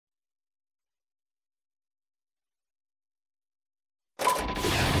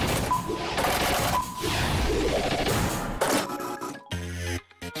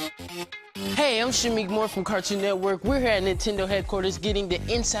Hey, I'm Shameik Moore from Cartoon Network. We're here at Nintendo headquarters getting the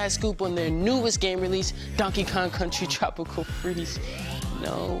inside scoop on their newest game release, Donkey Kong Country Tropical Freeze.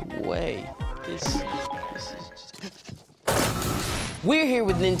 No way. This is just... We're here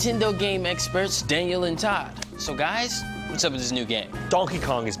with Nintendo game experts Daniel and Todd. So guys, what's up with this new game? Donkey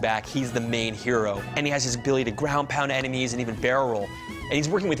Kong is back. He's the main hero, and he has his ability to ground pound enemies and even barrel roll. And he's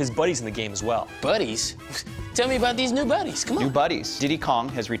working with his buddies in the game as well. Buddies? Tell me about these new buddies. Come on. New buddies. Diddy Kong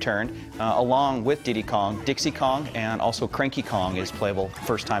has returned. Along with Diddy Kong, Dixie Kong and also Cranky Kong is playable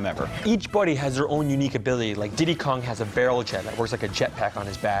first time ever. Each buddy has their own unique ability. Like Diddy Kong has a barrel jet that works like a jetpack on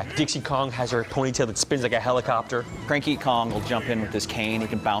his back. Dixie Kong has her ponytail that spins like a helicopter. Cranky Kong will jump in with his cane. He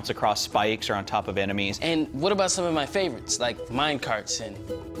can bounce across spikes or on top of enemies. And what about some of my favorites, like minecarts and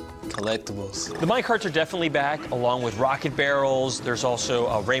collectibles? The minecarts are definitely back, along with rocket barrels. There's also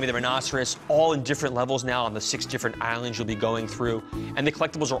Rayman the Rhinoceros, all in different levels now on the 6 different islands you'll be going through. And the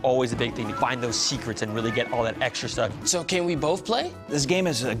collectibles are always a big thing to find those secrets and really get all that extra stuff. So can we both play? This game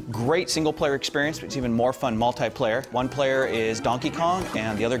is a great single-player experience, but it's even more fun multiplayer. One player is Donkey Kong,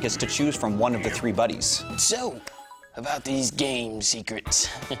 and the other gets to choose from one of the 3 buddies. So, about these game secrets.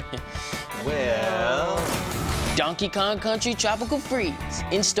 Well... Donkey Kong Country Tropical Freeze.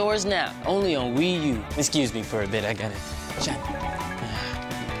 In stores now, only on Wii U. Excuse me for a bit, I gotta shut.